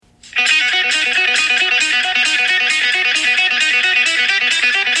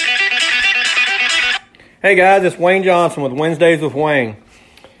Hey guys, it's Wayne Johnson with Wednesdays with Wayne.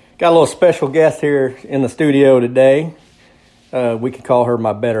 Got a little special guest here in the studio today. We could call her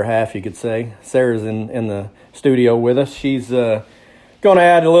my better half, you could say. Sarah's in the studio with us. She's going to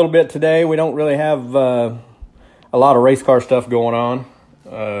add a little bit today. We don't really have a lot of race car stuff going on.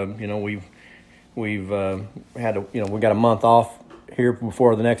 We've had we got a month off here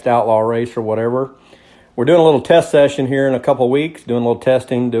before the next outlaw race or whatever. We're doing a little test session here in a couple of weeks, doing a little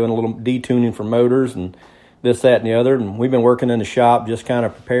testing, doing a little detuning for motors and this, that, and the other. And we've been working in the shop just kind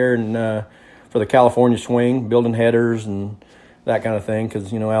of preparing for the California swing, building headers and that kind of thing.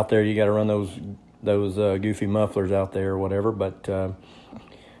 Because, out there you got to run those goofy mufflers out there or whatever. But, no,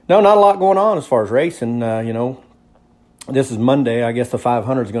 not a lot going on as far as racing. This is Monday. I guess the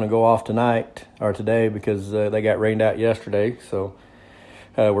 500 is going to go off tonight or today because they got rained out yesterday. So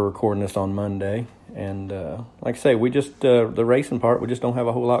we're recording this on Monday. And like I say, we just the racing part, we just don't have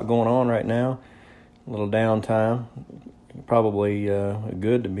a whole lot going on right now. A little downtime. Probably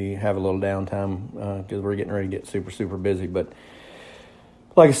good to have a little downtime because we're getting ready to get super, super busy. But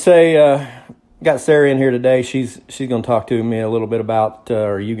like I say, got Sarah in here today. She's going to talk to me a little bit about,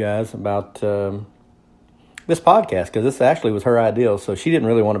 or you guys, about this podcast because this actually was her idea. So she didn't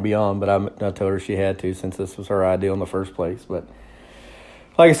really want to be on, but I told her she had to since this was her idea in the first place. But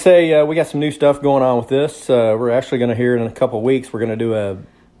like I say, we got some new stuff going on with this. We're actually going to hear in a couple of weeks. We're going to do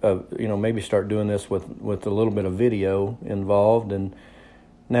maybe start doing this with a little bit of video involved. And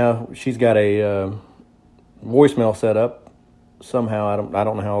now she's got a voicemail set up somehow. I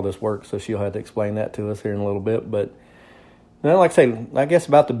don't know how all this works, so she'll have to explain that to us here in a little bit. But like I say, I guess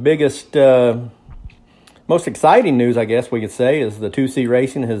about the biggest, most exciting news, I guess we could say, is the 2C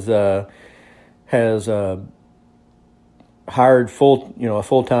Racing has hired a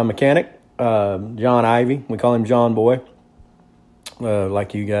full-time mechanic, John Ivy. We call him John Boy.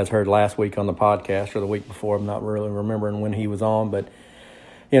 Like you guys heard last week on the podcast or the week before. I'm not really remembering when he was on, but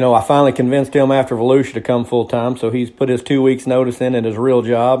I finally convinced him after Volusia to come full-time. So he's put his 2 weeks notice in at his real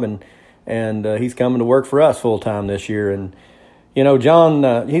job, and he's coming to work for us full-time this year. And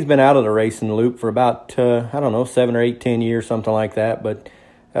John, he's been out of the racing loop for about 7 or 8, 10 years, something like that. But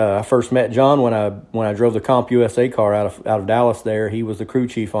I first met John when I drove the Comp USA car out of Dallas. There, he was the crew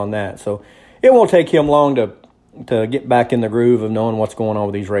chief on that. So it won't take him long to get back in the groove of knowing what's going on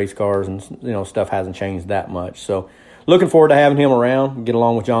with these race cars, and stuff hasn't changed that much. So looking forward to having him around, get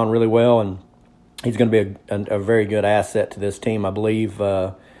along with John really well, and he's going to be a very good asset to this team. I believe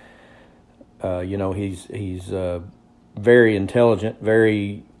he's very intelligent,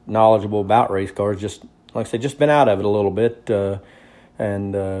 very knowledgeable about race cars. Just like I said, just been out of it a little bit,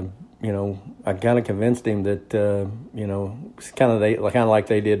 and I kind of convinced him that it's kind of like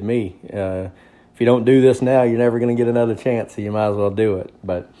they did me. If you don't do this now, you're never going to get another chance, so you might as well do it.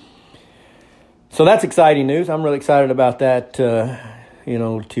 But so that's exciting news. I'm really excited about that.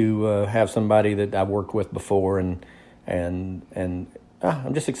 To have somebody that I've worked with before, and I'm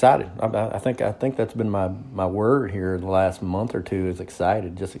just excited. I think that's been my word here the last month or two is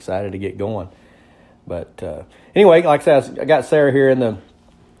excited. Just excited to get going. But anyway, like I said, I got Sarah here in the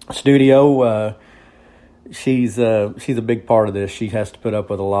studio. She's a big part of this. She has to put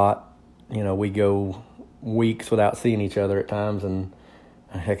up with a lot. We go weeks without seeing each other at times, and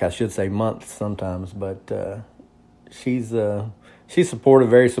heck, I should say months sometimes. But she's supportive,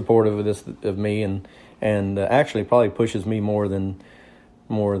 very supportive of me, and actually probably pushes me more than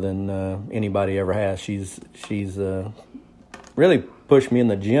anybody ever has. She's really pushed me in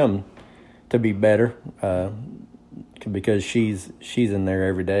the gym to be better because she's in there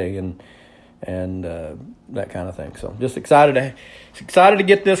every day and that kind of thing. So just excited to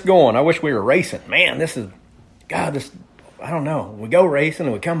get this going. I wish we were racing. Man, I don't know. We go racing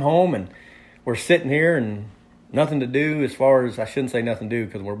and we come home and we're sitting here and nothing to do as far as, I shouldn't say nothing to do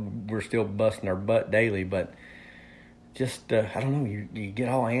because we're still busting our butt daily, but just, I don't know, you get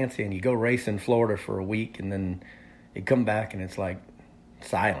all antsy and you go race in Florida for a week and then you come back and it's like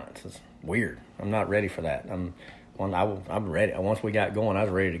silence. It's weird. I'm not ready for that. I'm ready. Once we got going, I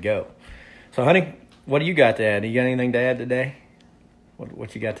was ready to go. So, honey, what do you got to add? You got anything to add today?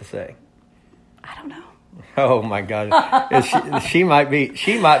 What you got to say? I don't know. Oh my God, she might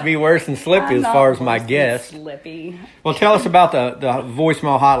be worse than Slippy as far as my guess. Slippy. Well, tell us about the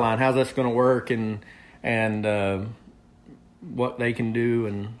voicemail hotline. How's this going to work, and what they can do?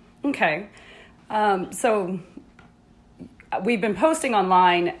 And okay, so we've been posting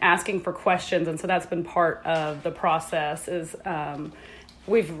online asking for questions, and so that's been part of the process.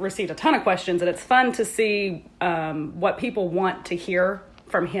 We've received a ton of questions, and it's fun to see what people want to hear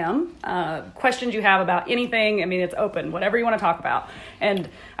from him. Questions you have about anything, I mean, it's open, whatever you want to talk about. And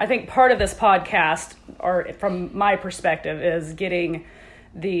I think part of this podcast, or from my perspective, is getting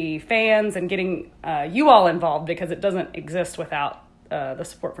the fans and getting you all involved, because it doesn't exist without the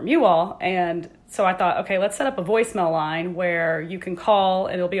support from you all. And so I thought, okay, let's set up a voicemail line where you can call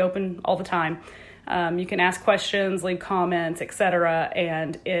and it'll be open all the time. You can ask questions, leave comments, etc.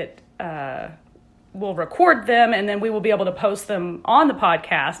 And it we'll record them, and then we will be able to post them on the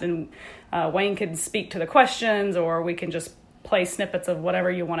podcast, and Wayne can speak to the questions, or we can just play snippets of whatever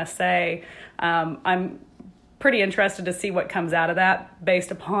you want to say. I'm pretty interested to see what comes out of that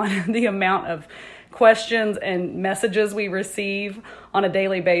based upon the amount of questions and messages we receive on a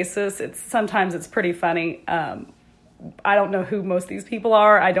daily basis. Sometimes it's pretty funny. I don't know who most of these people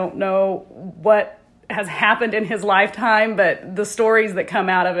are. I don't know what has happened in his lifetime, but the stories that come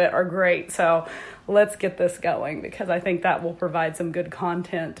out of it are great. So let's get this going, because I think that will provide some good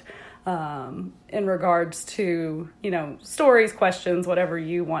content in regards to, stories, questions, whatever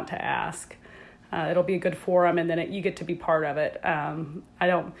you want to ask. It'll be a good forum, and then you get to be part of it. I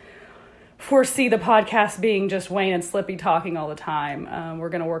don't foresee the podcast being just Wayne and Slippy talking all the time. We're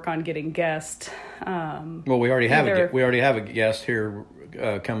going to work on getting guests. Well, we already have a guest here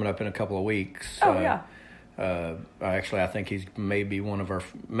coming up in a couple of weeks. Oh, yeah. Actually, I think he's maybe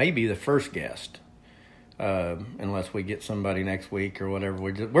maybe the first guest. Unless we get somebody next week or whatever.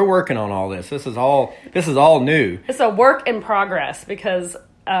 We're working on all this. This is all new. It's a work in progress, because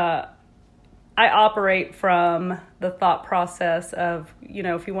I operate from the thought process of,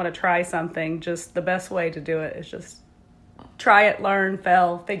 if you want to try something, just the best way to do it is just try it, learn,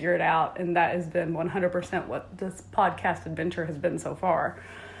 fail, figure it out. And that has been 100% what this podcast adventure has been so far.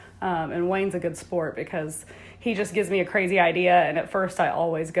 And Wayne's a good sport, because he just gives me a crazy idea. And at first I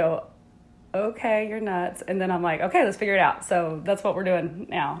always go, okay, you're nuts. And then I'm like, okay, let's figure it out. So that's what we're doing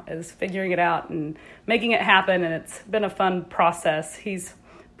now, is figuring it out and making it happen. And it's been a fun process. He's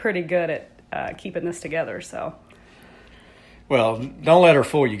pretty good at keeping this together. So, well, don't let her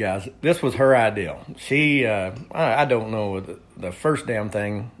fool you guys. This was her idea. She, I don't know the first damn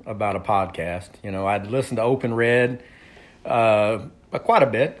thing about a podcast. I'd listened to Open Red quite a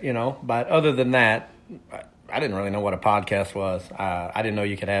bit, but other than that, I didn't really know what a podcast was. I didn't know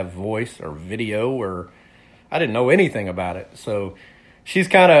you could have voice or video, or I didn't know anything about it. So she's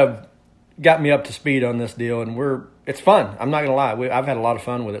kind of got me up to speed on this deal, and it's fun. I'm not going to lie. I've had a lot of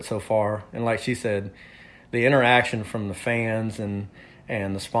fun with it so far. And like she said, the interaction from the fans and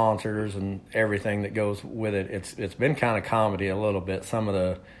the sponsors and everything that goes with it, it's been kind of comedy a little bit. Some of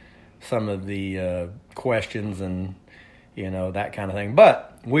the questions and, that kind of thing.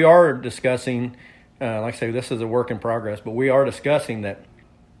 But we are discussing, like I say, this is a work in progress, but we are discussing that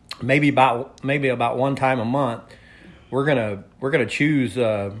maybe about one time a month, we're gonna choose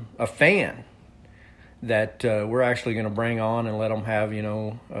a fan that we're actually going to bring on and let them have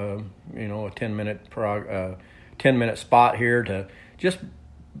a 10-minute spot here to just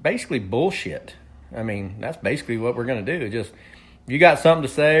basically bullshit. I mean, that's basically what we're going to do. Just, if you got something to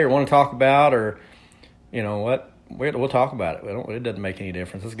say or want to talk about, or what, we'll talk about it. It doesn't make any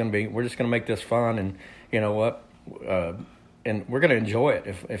difference. We're just going to make this fun, and and we're going to enjoy it.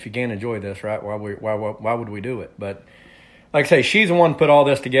 If you can't enjoy this, right? Why would we do it? But like I say, she's the one who put all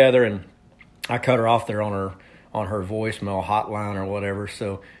this together, and I cut her off there on her voicemail hotline or whatever.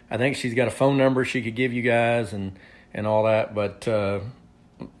 So I think she's got a phone number she could give you guys and all that. But I'm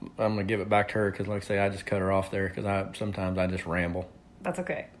gonna give it back to her, because like I say, I just cut her off there, because sometimes I just ramble. That's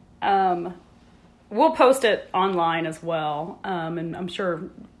okay. We'll post it online as well, and I'm sure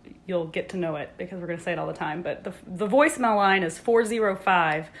you'll get to know it, because we're going to say it all the time. But the voicemail line is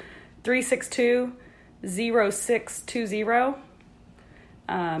 405-362-0620.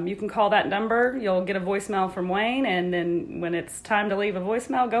 You can call that number. You'll get a voicemail from Wayne, and then when it's time to leave a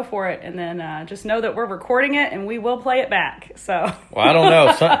voicemail, go for it. And then just know that we're recording it, and we will play it back. So, well, I don't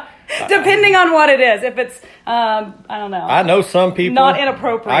know. Depending on what it is. If it's, I don't know. I know some people. Not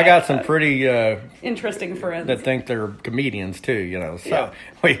inappropriate. I got some pretty interesting friends that think they're comedians too, So yeah.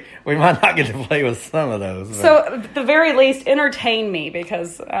 we might not get to play with some of those. But. So at the very least, entertain me,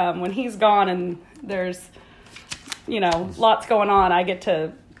 because when he's gone and there's, lots going on, I get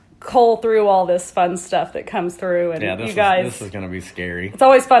to cull through all this fun stuff that comes through. And this is going to be scary. It's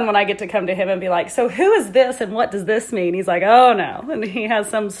always fun when I get to come to him and be like, so who is this and what does this mean? He's like, oh no. And he has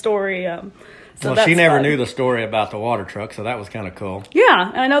some story. So she never knew the story about the water truck, so that was kind of cool. Yeah.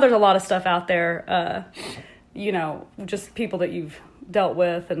 And I know there's a lot of stuff out there, just people that you've dealt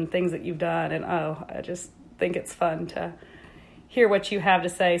with and things that you've done. And I just think it's fun to hear what you have to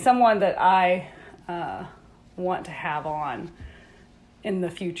say. Someone that I want to have on in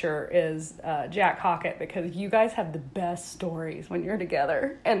the future is Jack Hockett, because you guys have the best stories when you're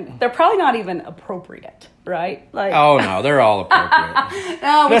together, and they're probably not even appropriate, right? Like, oh no, they're all appropriate.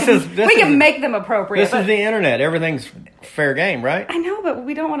 No, we can make them appropriate. This is the internet. Everything's fair game, right? I know, but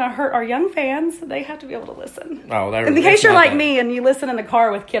we don't want to hurt our young fans. They have to be able to listen. Oh, in case you're like me and you listen in the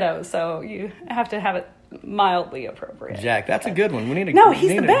car with kiddos, so you have to have it mildly appropriate. Jack, that's a good one. We need to. No,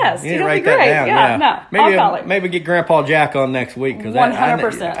 he's the best. You need to write that down. Yeah, no, I'll call him. Maybe get Grandpa Jack on next week, because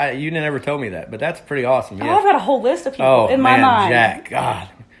 100%. You never told me that, but that's pretty awesome. Yeah. Oh, I've got a whole list of people in my mind. Jack, God.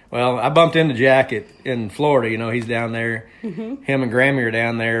 Well, I bumped into Jack in Florida. You know, he's down there. Mm-hmm. Him and Grammy are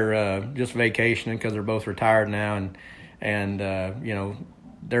down there just vacationing, because they're both retired now, and you know,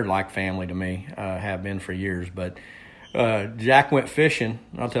 they're like family to me. Have been for years, but. Jack went fishing.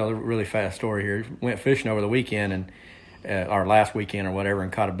 I'll tell a really fast story here. Went fishing over the weekend, and or last weekend or whatever, and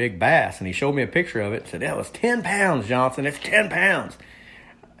caught a big bass. And he showed me a picture of it and said, "That was 10 pounds, Johnson. It's 10 pounds."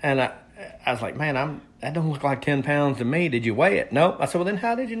 And I was like, "Man, that don't look like 10 pounds to me. Did you weigh it?" Nope. I said, "Well, then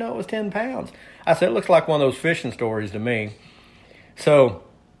how did you know it was 10 pounds?" I said, "It looks like one of those fishing stories to me." So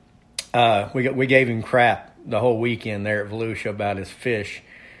we gave him crap the whole weekend there at Volusia about his fish.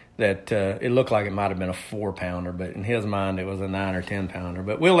 That it looked like it might have been a 4-pounder, but in his mind it was a 9 or 10-pounder.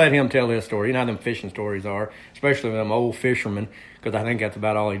 But we'll let him tell his story. You know how them fishing stories are, especially with them old fishermen, because I think that's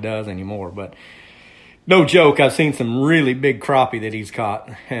about all he does anymore. But no joke, I've seen some really big crappie that he's caught,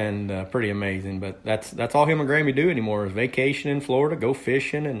 and pretty amazing. But that's all him and Grammy do anymore is vacation in Florida, go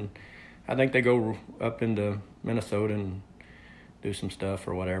fishing, and I think they go up into Minnesota and do some stuff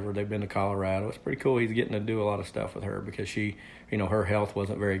or whatever. They've been to Colorado. It's pretty cool. He's getting to do a lot of stuff with her, because she, you know, her health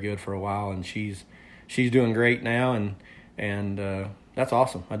wasn't very good for a while, and she's doing great now, and that's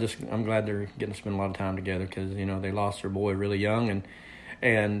awesome. I'm glad they're getting to spend a lot of time together, because, you know, they lost their boy really young,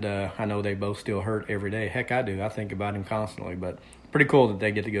 and I know they both still hurt every day. Heck, I do. I think about him constantly, but pretty cool that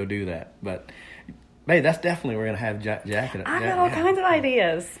they get to go do that. But hey, that's definitely we're gonna have Jack. I got all kinds of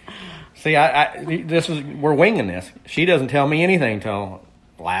ideas. See, we're winging this. She doesn't tell me anything till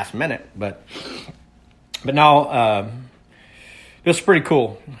last minute, but no, this is pretty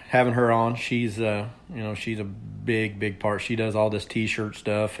cool having her on. She's she's a big part. She does all this T-shirt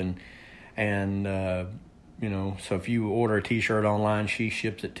stuff, and you know, so if you order a T-shirt online, she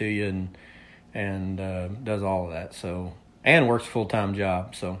ships it to you and does all of that. So, and works a full-time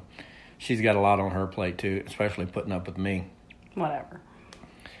job. So she's got a lot on her plate too, especially putting up with me. Whatever.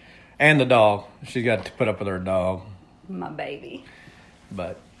 And the dog. She's got to put up with her dog. My baby.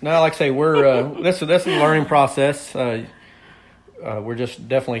 But no, like I say, we're this is a learning process. We're just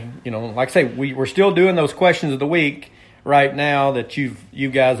definitely, you know, like I say, we're still doing those questions of the week right now that you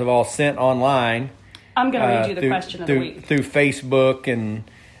guys have all sent online. I'm going to read you the question of the week through Facebook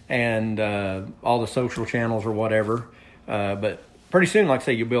and all the social channels or whatever. But pretty soon, like I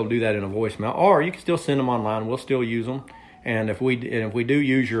say, you'll be able to do that in a voicemail, or you can still send them online. We'll still use them. And if we do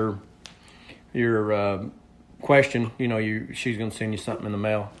use your question, you know, she's going to send you something in the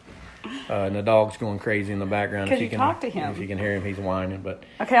mail. And the dog's going crazy in the background. Because you can talk to him. If you can hear him, he's whining. But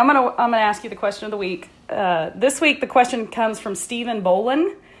okay, I'm gonna ask you the question of the week. This week, the question comes from Stephen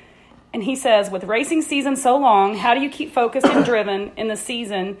Bolin, and he says, "With racing season so long, how do you keep focused and driven in the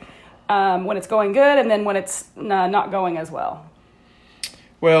season when it's going good, and then when it's not going as well?"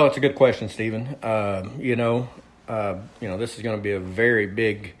 Well, it's a good question, Stephen. You know, this is going to be a very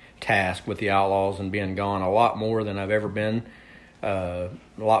big task with the Outlaws and being gone a lot more than I've ever been. A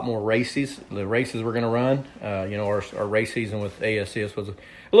lot more races. The races we're going to run, our race season with ASCS was a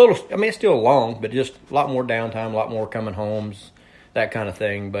little, I mean, it's still long, but just a lot more downtime, a lot more coming homes, that kind of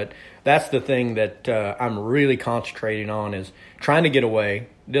thing. But that's the thing that I'm really concentrating on is trying to get away,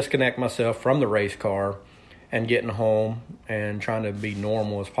 disconnect myself from the race car and getting home and trying to be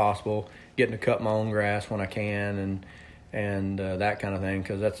normal as possible, getting to cut my own grass when I can and that kind of thing,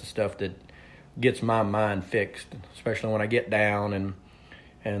 because that's the stuff that gets my mind fixed, especially when I get down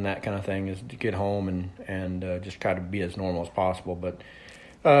and that kind of thing, is to get home and just try to be as normal as possible. But,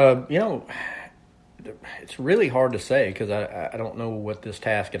 it's really hard to say because I don't know what this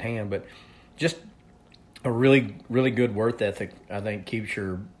task at hand, but just a really, really good work ethic, I think, keeps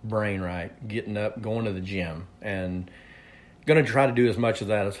your brain right, getting up, going to the gym, and going to try to do as much of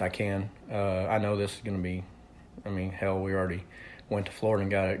that as I can. I know this is going to be, I mean, hell, we already went to Florida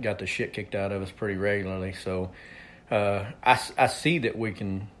and got the shit kicked out of us pretty regularly. So I see that we're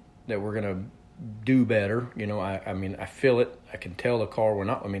going to do better. You know, I mean, I feel it. I can tell the car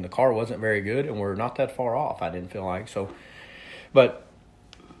the car wasn't very good, and we're not that far off, I didn't feel like. So, but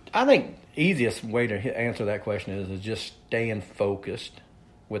I think easiest way to answer that question is just staying focused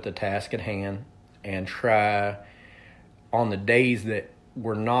with the task at hand and try on the days that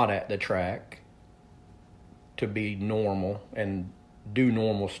we're not at the track to be normal and do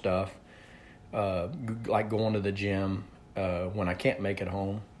normal stuff, like going to the gym when I can't make it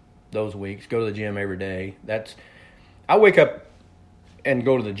home. Those weeks, go to the gym every day. I wake up and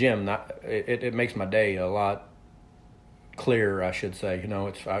go to the gym. It makes my day a lot clearer, I should say.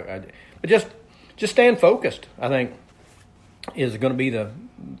 But just staying focused, I think, is going to be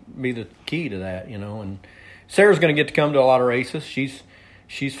the key to that. And Sarah's going to get to come to a lot of races.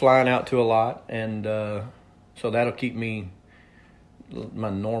 She's flying out to a lot, and so that'll keep my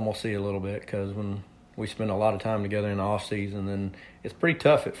normalcy a little bit, because when we spend a lot of time together in the off season, then it's pretty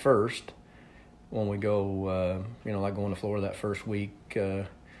tough at first when we go, like going to Florida that first week.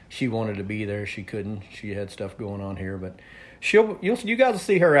 She wanted to be there. She couldn't. She had stuff going on here, but you guys will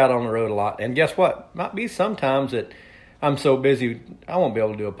see her out on the road a lot. And guess what? Might be sometimes that I'm so busy I won't be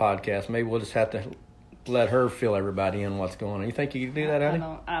able to do a podcast. Maybe we'll just have to let her fill everybody in what's going on. You think you can do that, honey?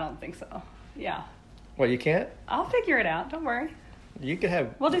 I don't think so. Yeah. Well, you can't? I'll figure it out. Don't worry.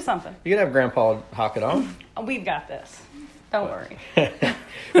 We'll do something. You could have Grandpa hock it on. We've got this. Don't worry.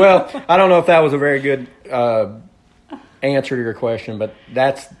 Well, I don't know if that was a very good answer to your question, but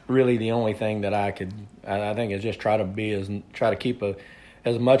that's really the only thing that I think is just try to keep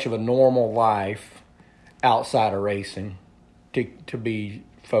as much of a normal life outside of racing to be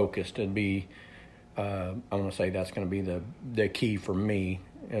focused and be. I'm going to say that's going to be the key for me,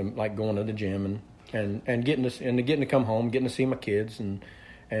 and like going to the gym and getting to come home, getting to see my kids, and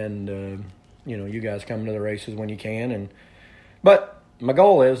you guys come to the races when you can, but my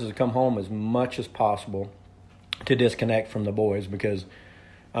goal is to come home as much as possible to disconnect from the boys, because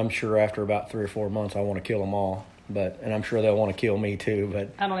I'm sure after about 3 or 4 months I want to kill them all, and I'm sure they'll want to kill me too.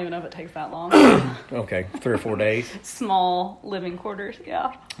 But I don't even know if it takes that long. Okay, 3 or 4 days. Small living quarters,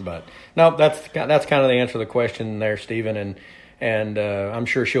 yeah. But no, that's kind of the answer to the question there, Stephen, and I'm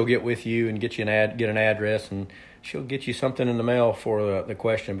sure she'll get with you and get an address, and she'll get you something in the mail for the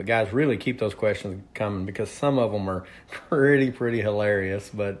question. But guys, really keep those questions coming, because some of them are pretty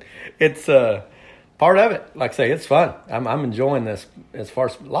hilarious. But it's part of it. Like I say, it's fun. I'm enjoying this. As far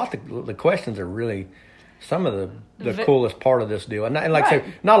as the questions are really some of the coolest part of this deal. And like I say,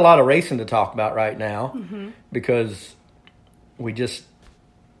 not a lot of racing to talk about right now, because there's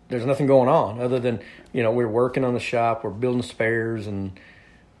nothing going on other than, we're working on the shop, we're building spares and,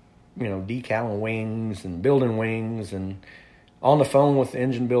 decaling wings and building wings and on the phone with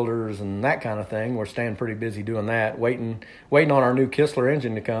engine builders and that kind of thing. We're staying pretty busy doing that, waiting on our new Kistler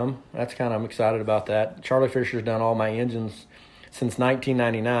engine to come. I'm excited about that. Charlie Fisher's done all my engines since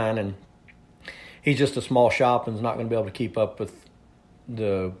 1999, and he's just a small shop and is not going to be able to keep up with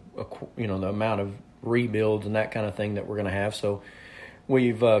the amount of rebuilds and that kind of thing that we're going to have. So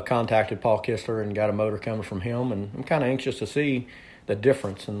we've contacted Paul Kistler and got a motor coming from him, and I'm kind of anxious to see the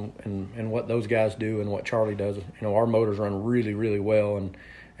difference in what those guys do and what Charlie does. Our motors run really, really well, and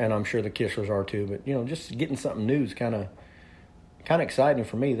I'm sure the Kistlers are too. But just getting something new is kind of exciting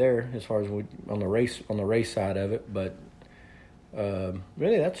for me there, as far as on the race side of it. But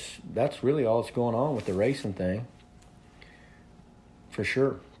really, that's really all that's going on with the racing thing, for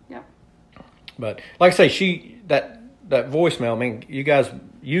sure. Yep. But like I say, that voicemail, I mean, you guys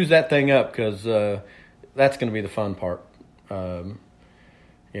use that thing up, because that's going to be the fun part.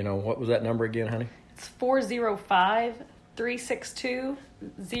 What was that number again, honey? It's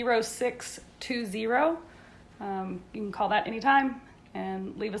 405-362-0620. You can call that anytime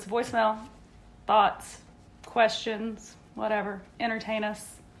and leave us a voicemail. Thoughts, questions, whatever. Entertain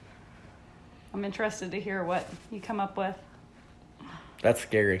us. I'm interested to hear what you come up with. That's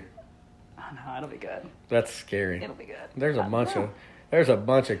scary. Oh, no, it'll be good. That's scary. It'll be good. There's a bunch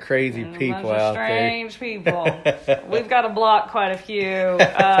of crazy people out there. Strange people. We've got to block quite a few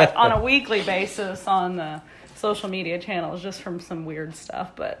on a weekly basis on the social media channels, just from some weird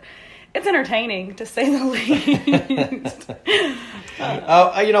stuff. But it's entertaining, to say the least.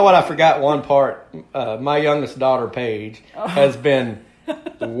 You know what? I forgot one part. My youngest daughter, Paige, has been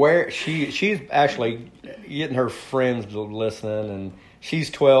she's actually getting her friends listening, and she's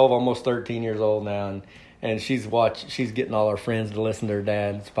 12, almost 13 years old now, and she's getting all her friends to listen to her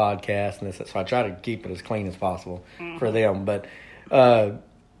dad's podcast, and so I try to keep it as clean as possible for them. But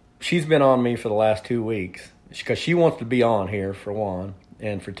she's been on me for the last 2 weeks, because she wants to be on here, for one,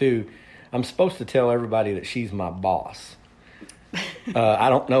 and for two, I'm supposed to tell everybody that she's my boss. I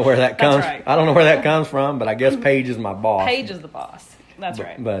don't know where that comes. Right. I don't know where that comes from, but I guess Paige is my boss. Paige is the boss. That's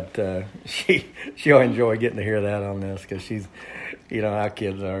right. But she'll enjoy getting to hear that on this, because she's, our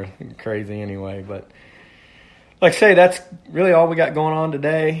kids are crazy anyway. But like I say, that's really all we got going on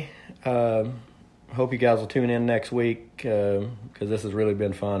today. hope you guys will tune in next week because this has really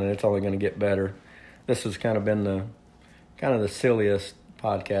been fun and it's only going to get better. This has kind of been the silliest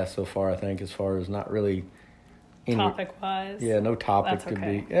podcast so far, I think, as far as not really topic-wise. Yeah, no topic That's could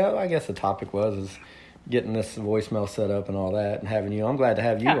okay. be. Yeah, I guess the topic is getting this voicemail set up and all that, and having you. I'm glad to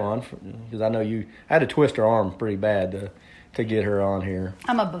have you on because I know I had to twist her arm pretty bad to get her on here.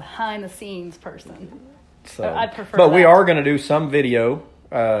 I'm a behind-the-scenes person. So I'd prefer But we that. are going to do some video.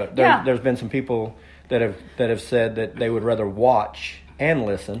 There's been some people that have said that they would rather watch and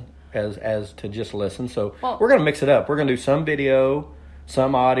listen as to just listen. So we're going to mix it up. We're going to do some video,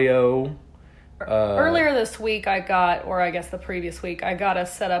 some audio. Earlier this week, the previous week, I got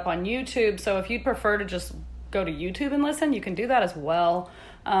us set up on YouTube. So if you'd prefer to just go to YouTube and listen, you can do that as well.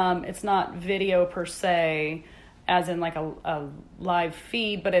 It's not video per se, as in like a live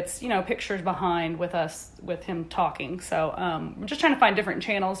feed, but it's, pictures behind with him talking. So we're just trying to find different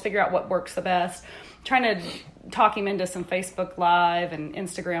channels, figure out what works the best, trying to talk him into some Facebook Live and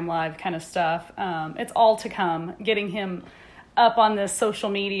Instagram Live kind of stuff. It's all to come, getting him up on this social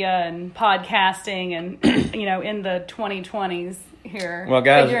media and podcasting and, in the 2020s here, well,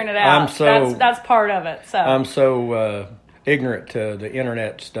 guys, figuring it out. That's part of it. So I'm so ignorant to the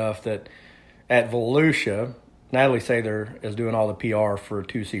internet stuff that at Volusia, Natalie Sather is doing all the PR for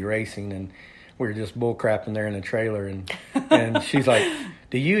 2C Racing, and we were just bullcrapping there in the trailer, and she's like,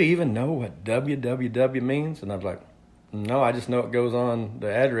 "Do you even know what www means?" And I was like, "No, I just know it goes on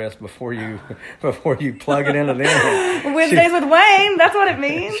the address before you plug it into the internet." Wednesdays with Wayne, that's what it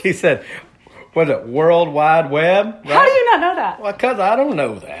means. She said, "Was it World Wide Web?" Right? How do you not know that? Well, because I don't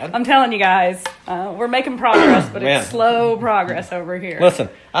know that. I'm telling you guys, we're making progress, but it's slow progress over here. Listen,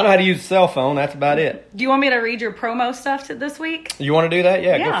 I know how to use a cell phone. That's about it. Do you want me to read your promo stuff this week? You want to do that?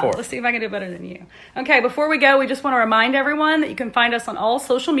 Yeah, go for it. Let's see if I can do better than you. Okay, before we go, we just want to remind everyone that you can find us on all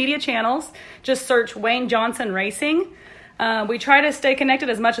social media channels. Just search Wayne Johnson Racing. We try to stay connected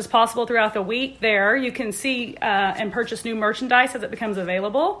as much as possible throughout the week there. You can see and purchase new merchandise as it becomes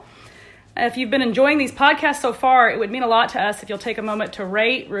available. If you've been enjoying these podcasts so far, it would mean a lot to us if you'll take a moment to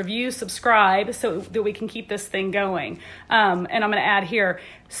rate, review, subscribe so that we can keep this thing going. And I'm going to add here,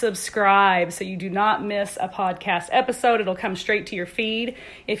 subscribe so you do not miss a podcast episode. It'll come straight to your feed.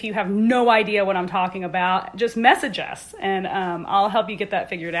 If you have no idea what I'm talking about, just message us and I'll help you get that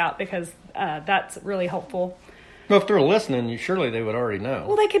figured out because that's really helpful. Well, if they're listening, surely they would already know.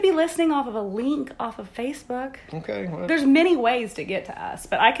 Well, they could be listening off of a link off of Facebook. Okay. Well, there's many ways to get to us,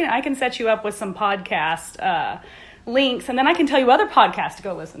 but I can set you up with some podcast links, and then I can tell you other podcasts to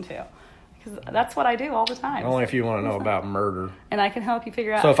go listen to because that's what I do all the time. Only if you want to know about murder. And I can help you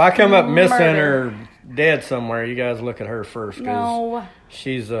figure out. So if I come up missing or dead somewhere, you guys look at her first because no.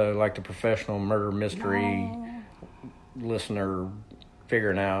 She's like the professional murder mystery listener.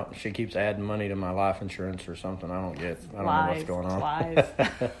 Figuring out. She keeps adding money to my life insurance or something. I don't know what's going on. Lies.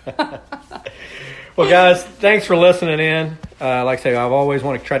 Well, guys, thanks for listening in. Like I say, I've always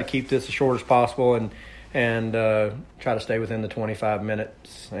wanted to try to keep this as short as possible and try to stay within the 25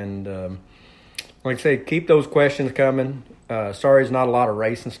 minutes. And like I say, keep those questions coming. Sorry, there's not a lot of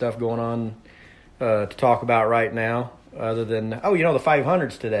racing stuff going on to talk about right now, other than the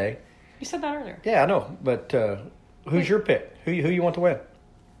 500s today. You said that earlier. Yeah, I know, but. Who's your pick? Who you want to win?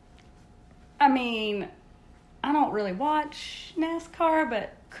 I mean, I don't really watch NASCAR,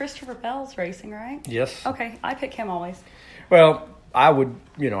 but Christopher Bell's racing, right? Yes. Okay, I pick him always. Well, I would,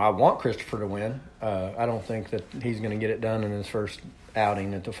 I want Christopher to win. I don't think that he's going to get it done in his first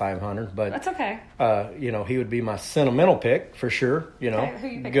outing at the 500, but that's okay. He would be my sentimental pick for sure. Okay, who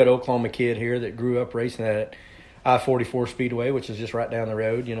you picking? Good Oklahoma kid here that grew up racing at I-44 Speedway, which is just right down the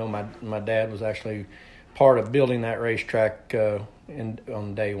road. My dad was actually part of building that racetrack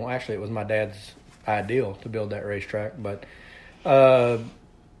on day one. Actually, it was my dad's ideal to build that racetrack, but I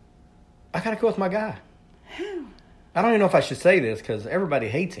gotta go with my guy. Who? I don't even know if I should say this because everybody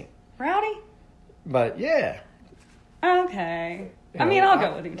hates him. Rowdy? But yeah. Okay. I'll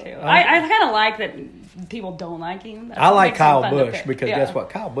go with him too. I kind of like that people don't like him. I like Kyle Busch because guess what?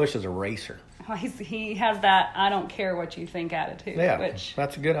 Kyle Busch is a racer. He has that I don't care what you think attitude. Yeah, which,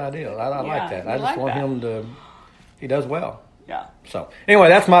 that's a good idea. I like that. I just like want that. him to. He does well. Yeah. So anyway,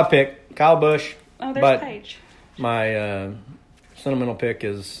 that's my pick, Kyle Busch. Oh, there's but Paige. My sentimental pick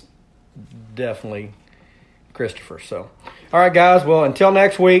is definitely Christopher. So, all right, guys. Well, until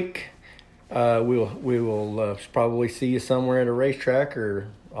next week, we will probably see you somewhere at a racetrack or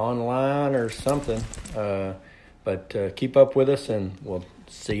online or something. But keep up with us, and we'll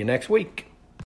see you next week.